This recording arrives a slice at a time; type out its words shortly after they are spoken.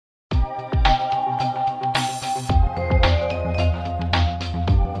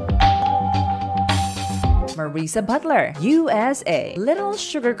MARISA Butler, USA. Little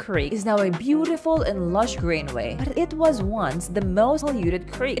Sugar Creek is now a beautiful and lush greenway, but it was once the most polluted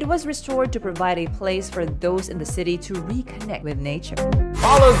creek. It was restored to provide a place for those in the city to reconnect with nature.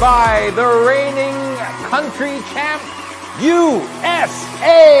 Followed by the reigning country champ,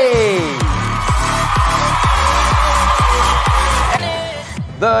 USA!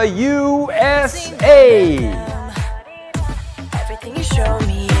 The USA! Everything you show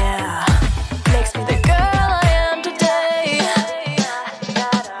me, yeah, makes me the girl I am today.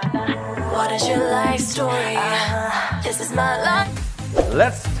 What is your life story? This is my life.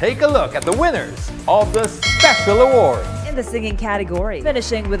 Let's take a look at the winners of the special awards. In the singing category,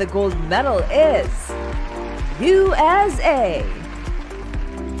 finishing with a gold medal is USA.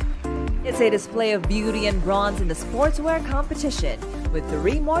 It's a display of beauty and bronze in the sportswear competition, with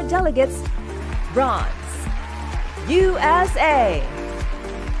 3 more delegates. Bronze. USA.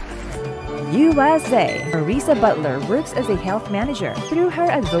 USA. MARISA Butler works as a health manager. Through her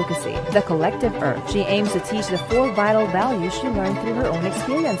advocacy, The Collective Earth, she aims to teach the 4 vital values she learned through her own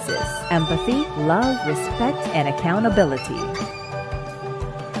experiences: empathy, love, respect, and accountability.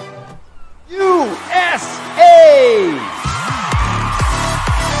 USA!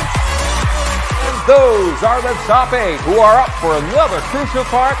 And those are the top 8 who are up for another crucial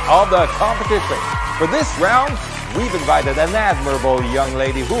part of the competition. For this round, we've invited an admirable young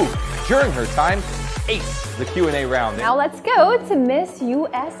lady who, during her time, aced the Q&A round. Now let's go to Miss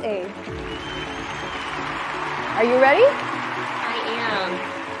USA. Are you ready? I am.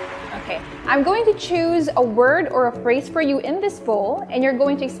 Okay. I'm going to choose a word or a phrase for you in this bowl, and you're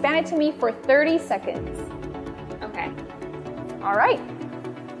going to expand it to me for 30 seconds. Okay. All right.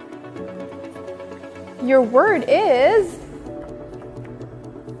 Your word is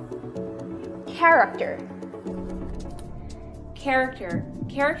character. Character.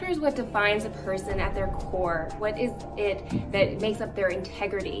 Character is what defines a person at their core. What is it that makes up their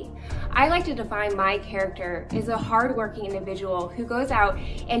integrity? I like to define my character as a hardworking individual who goes out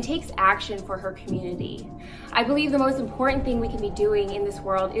and takes action for her community. I believe the most important thing we can be doing in this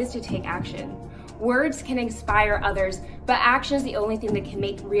world is to take action. Words can inspire others, but action is the only thing that can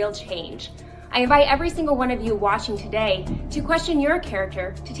make real change. I invite every single one of you watching today to question your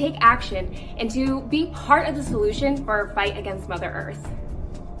character, to take action, and to be part of the solution for our fight against Mother Earth.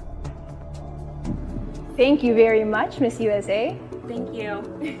 Thank you very much, Miss USA. Thank you.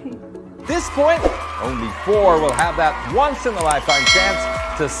 At this point, only 4 will have that once-in-a-lifetime chance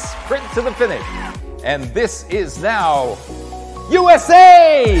to sprint to the finish. And this is now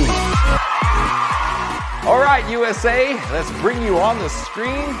USA! All right, USA, let's bring you on the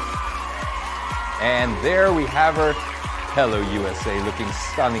screen. And there we have her. Hello, USA, looking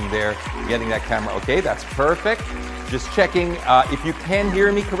stunning there, getting that camera. Okay, that's perfect. Just checking if you can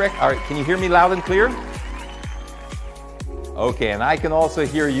hear me correct. All right, can you hear me loud and clear? Okay, and I can also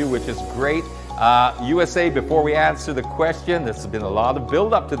hear you, which is great. USA, before we answer the question, there's been a lot of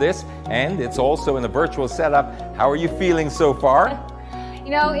build up to this, and it's also in a virtual setup. How are you feeling so far? You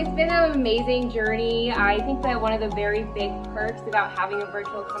know, it's been an amazing journey. I think that one of the very big perks about having a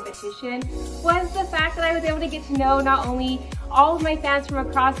virtual competition was the fact that I was able to get to know not only all of my fans from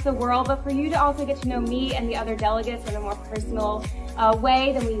across the world, but for you to also get to know me and the other delegates in a more personal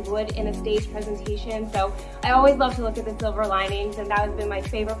way than we would in a stage presentation. So I always love to look at the silver linings, and that has been my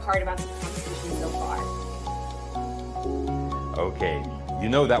favorite part about this competition so far. Okay. You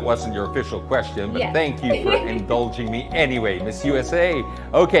know that wasn't your official question, but yes. Thank you for indulging me anyway, Miss USA.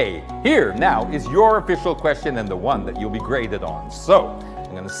 Okay, here now is your official question and the one that you'll be graded on. So, I'm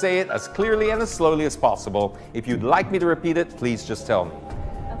going to say it as clearly and as slowly as possible. If you'd like me to repeat it, please just tell me.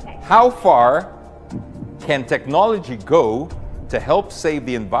 Okay. How far can technology go to help save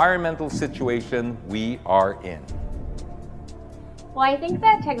the environmental situation we are in? Well, I think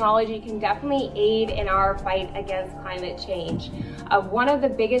that technology can definitely aid in our fight against climate change. One of the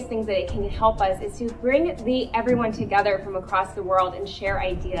biggest things that it can help us is to bring everyone together from across the world and share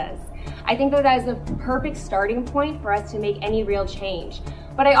ideas. I think that is a perfect starting point for us to make any real change.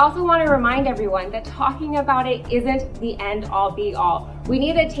 But I also want to remind everyone that talking about it isn't the end all be all. We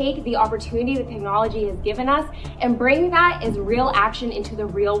need to take the opportunity that technology has given us and bring that as real action into the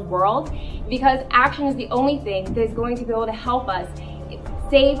real world, because action is the only thing that is going to be able to help us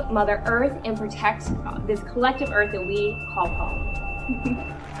save Mother Earth and protect this collective Earth that we call home.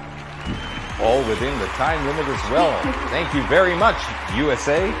 All within the time limit as well. Thank you very much,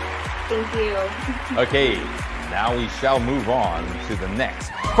 USA. Thank you. Okay, now we shall move on to the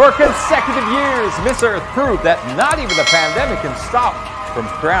next. For consecutive years, Miss Earth proved that not even the pandemic can stop from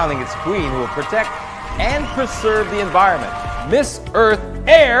crowning its queen who will protect and preserve the environment. Miss Earth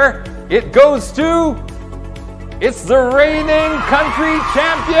Air, it goes to It's the reigning country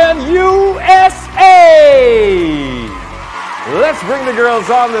champion, USA! Let's bring the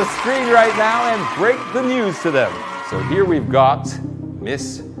girls on the screen right now and break the news to them. So here we've got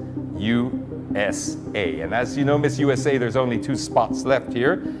Miss USA. And as you know, Miss USA, there's only 2 spots left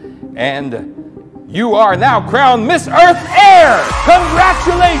here. And you are now crowned Miss Earth Air!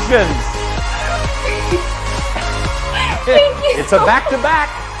 Congratulations! Thank you. It's a back-to-back.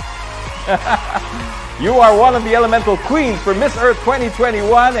 You are one of the elemental queens for Miss Earth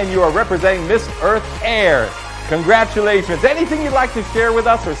 2021, and you are representing Miss Earth Air. Congratulations. Anything you'd like to share with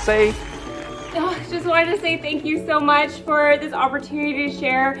us or say? Just wanted to say thank you so much for this opportunity to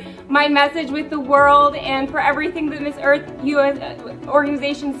share my message with the world and for everything that Miss Earth US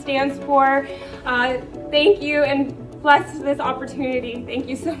organization stands for. Thank you and bless this opportunity. Thank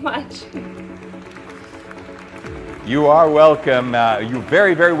you so much. You are welcome. You're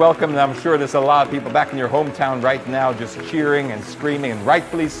very, very welcome. And I'm sure there's a lot of people back in your hometown right now just cheering and screaming, and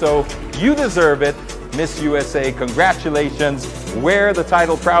rightfully so. You deserve it, Miss USA. Congratulations. Wear the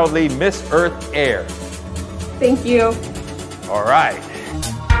title proudly, Miss Earth Air. Thank you. All right.